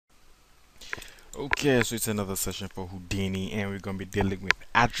Okay, so it's another session for Houdini, and we're gonna be dealing with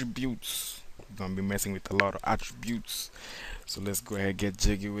attributes. We're gonna be messing with a lot of attributes. So let's go ahead and get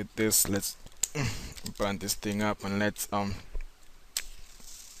jiggy with this. Let's burn this thing up and let's burn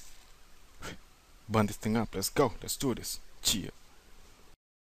this thing up. Let's go. Let's do this. Cheer.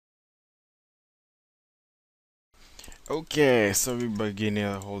 Okay, so we begin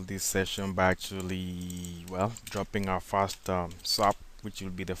to hold this session by actually, well, dropping our first SOP, which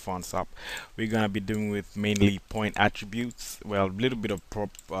will be the font SOP. We're gonna be doing with mainly point attributes. Well, a little bit of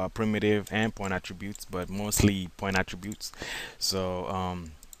primitive and point attributes, but mostly point attributes. So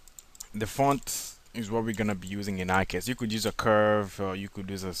the font is what we're gonna be using in our case. You could use a curve, or you could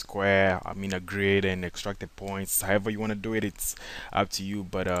use a square. I mean a grid and extracted points. However you want to do it, it's up to you.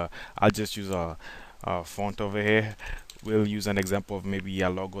 But I'll just use a font over here. We'll use an example of maybe a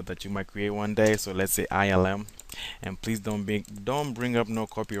logo that you might create one day. So let's say ILM, and please don't bring up no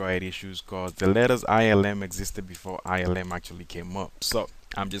copyright issues, because the letters ILM existed before ILM actually came up. So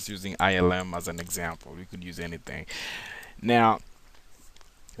I'm just using ILM as an example. We could use anything. Now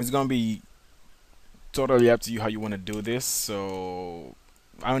it's gonna be totally up to you how you want to do this. So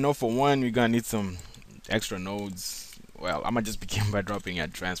I don't know, for one we're gonna need some extra nodes. Well, I'm gonna just begin by dropping a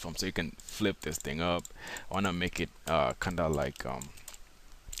transform so you can flip this thing up. I wanna make it kind of like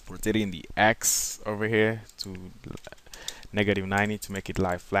rotating the X over here to -90 to make it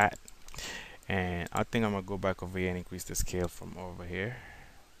lie flat. And I think I'm gonna go back over here and increase the scale from over here,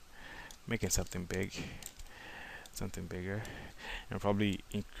 making something bigger, and probably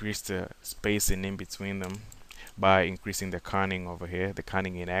increase the spacing in between them by increasing the kerning over here, the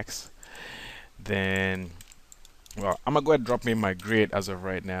kerning in X. Then, well, I'm gonna go ahead and drop in my grid as of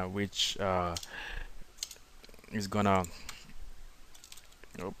right now, which is gonna,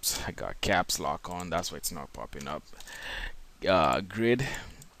 oops, I got caps lock on, that's why it's not popping up. Grid,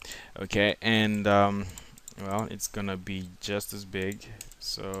 okay, and well, it's gonna be just as big.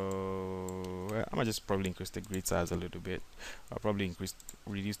 So well, I'm gonna just probably increase the grid size a little bit. I'll probably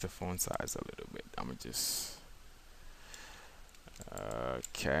reduce the font size a little bit. I'm gonna just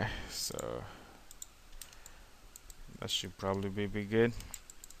okay, so that should probably be good.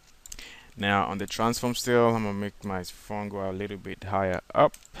 Now on the transform still, I'm gonna make my font go a little bit higher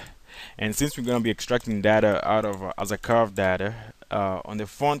up. And since we're gonna be extracting data out of as a curve data, on the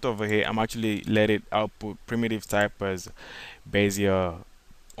font over here, I'm actually let it output primitive type as Bezier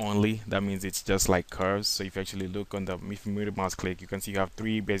only. That means it's just like curves. So if you actually look on the, if you move the mouse click, you can see you have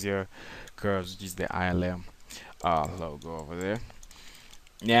three Bezier curves, which is the ILM logo over there.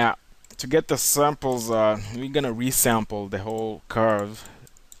 Now to get the samples, we're gonna resample the whole curve.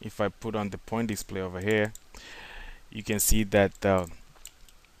 If I put on the point display over here, you can see that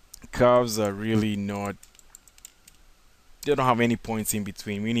curves are really not, they don't have any points in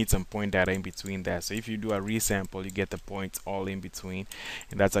between. We need some point data in between that. So if you do a resample, you get the points all in between,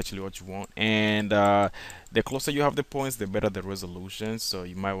 and that's actually what you want. And the closer you have the points, the better the resolution. So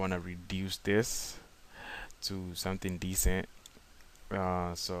you might want to reduce this to something decent.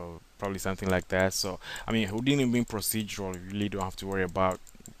 So probably something like that. So I mean, Houdini being procedural, you really don't have to worry about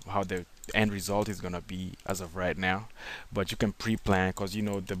how the end result is gonna be as of right now, but you can pre-plan, because you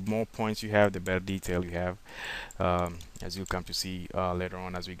know the more points you have, the better detail you have, as you'll come to see later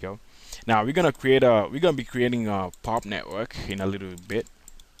on as we go. Now we're gonna be creating a pop network in a little bit.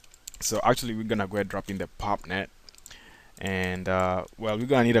 So actually we're gonna go ahead and drop in the pop net, and well, we're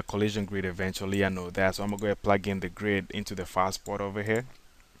gonna need a collision grid eventually, I know that. So I'm gonna go ahead and plug in the grid into the first port over here,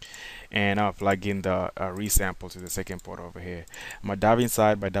 and I'll plug in the resample to the second port over here. I'm gonna dive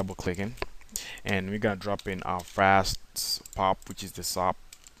inside by double clicking, and we're gonna drop in our fast pop, which is the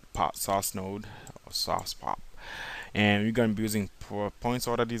source node, or source pop, and we're gonna be using points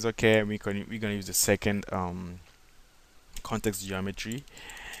order. Is okay. We're gonna use the second context geometry,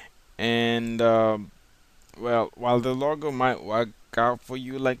 and well, while the logo might work out for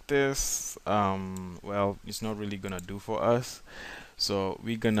you like this, well, it's not really gonna do for us. So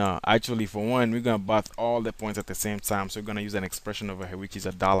we're gonna actually, for one, we're gonna birth all the points at the same time. So we're gonna use an expression over here, which is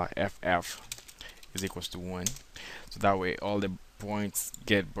a $FF is equals to 1. So that way all the points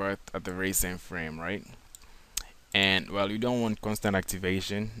get birthed at the very same frame, right? And well, you don't want constant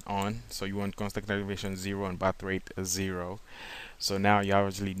activation on, so you want constant activation 0 and birth rate 0. So now you have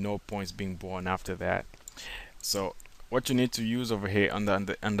actually no points being born after that. So what you need to use over here under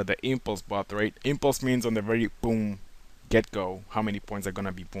the impulse birth rate, impulse means on the very boom get-go how many points are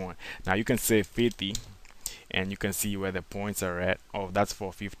gonna be born. Now you can say 50, and you can see where the points are at. Oh, that's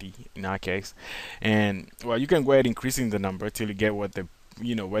 450 in our case. And well, you can go ahead increasing the number till you get what the,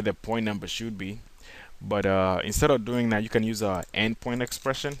 you know, where the point number should be. But instead of doing that, you can use a endpoint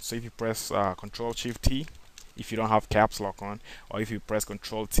expression. So if you press Control Shift T, if you don't have caps lock on, or if you press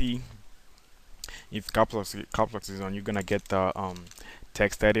Control T, if caps lock is on, you're gonna get the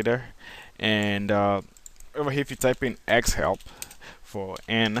text editor. And over here, if you type in X help for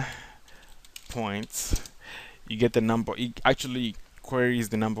n points, you get the number. It actually queries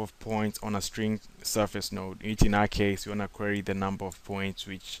the number of points on a string surface node, which in our case, you want to query the number of points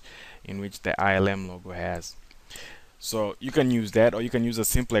in which the ILM logo has. So you can use that, or you can use a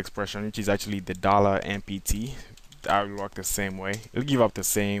simple expression, which is actually the $MPT. That will work the same way. It'll give up the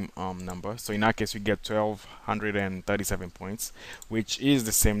same number. So in our case, we get 1237 points, which is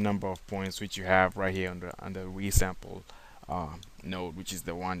the same number of points which you have right here on the resample node, which is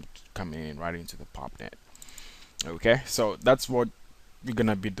the one coming in right into the popnet. Okay, so that's what we're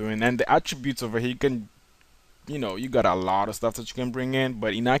gonna be doing. And the attributes over here, you can, you got a lot of stuff that you can bring in,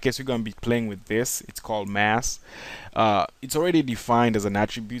 but in our case, we're gonna be playing with this. It's called mass. It's already defined as an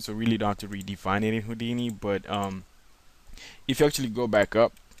attribute, so really don't have to redefine it in Houdini. But if you actually go back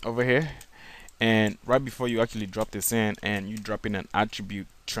up over here, and right before you actually drop this in, and you drop in an attribute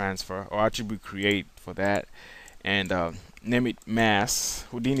transfer or attribute create for that, and name it mass,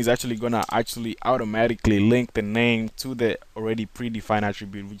 Houdini is actually gonna automatically link the name to the already predefined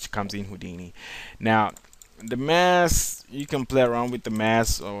attribute which comes in Houdini. Now the mass, you can play around with the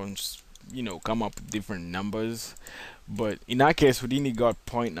mass, or just, come up with different numbers, but in our case, Houdini got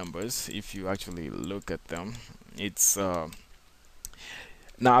point numbers. If you actually look at them, it's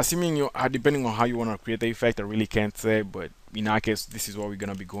now assuming depending on how you want to create the effect, I really can't say, but in our case, this is what we're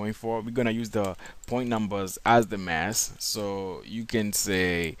gonna be going for. We're gonna use the point numbers as the mass. So you can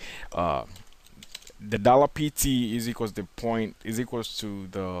say the $PT is equals to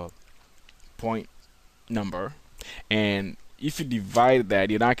the point number, and if you divide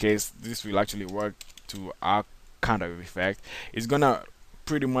that, in our case, this will actually work to our kind of effect. It's gonna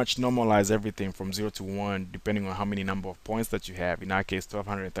pretty much normalize everything from 0 to 1 depending on how many number of points that you have. In our case,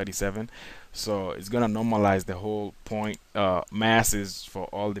 1237. So it's gonna normalize the whole point masses for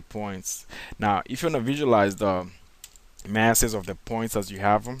all the points. Now if you want to visualize the masses of the points as you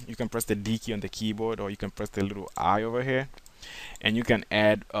have them, you can press the D key on the keyboard, or you can press the little I over here, and you can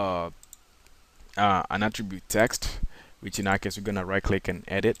add an attribute text, which in our case we're gonna right click and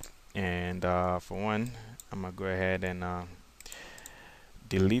edit. And for one, I'm gonna go ahead and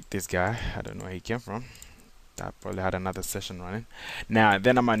delete this guy. I don't know where he came from. I probably had another session running. Now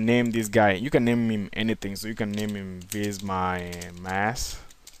then I'm gonna name this guy. You can name him anything, so you can name him Viz my mass,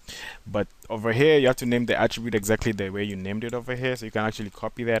 but over here you have to name the attribute exactly the way you named it over here. So you can actually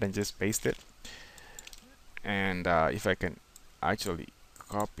copy that and just paste it. And if I can actually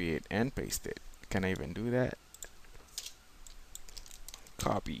copy it and paste it, can I even do that?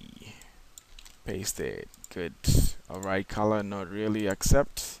 Copy, paste it. Good. Alright, color not really,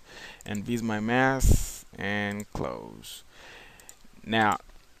 accept, and Viz my mass, and close. Now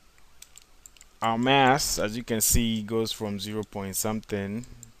our mass, as you can see, goes from 0 point something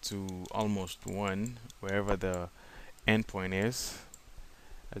to almost 1 wherever the endpoint is.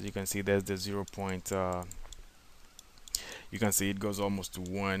 As you can see, there's the 0 point, you can see it goes almost to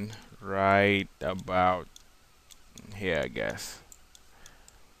 1 right about here, I guess,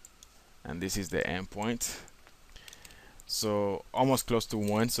 and this is the endpoint. So almost close to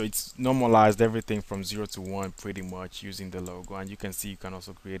 1. So it's normalized everything from 0 to 1 pretty much using the logo. And you can see you can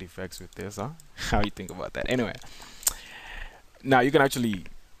also create effects with this. How you think about that? Anyway, now you can actually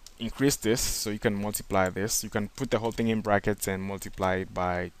increase this, so you can multiply this. You can put the whole thing in brackets and multiply it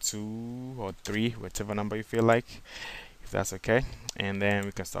by 2 or 3, whichever number you feel like, if that's okay. And then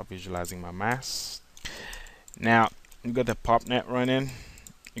we can start visualizing my mass. Now you got the popnet running.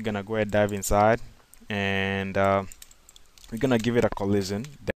 You're gonna go ahead, dive inside, and we're gonna give it a collision.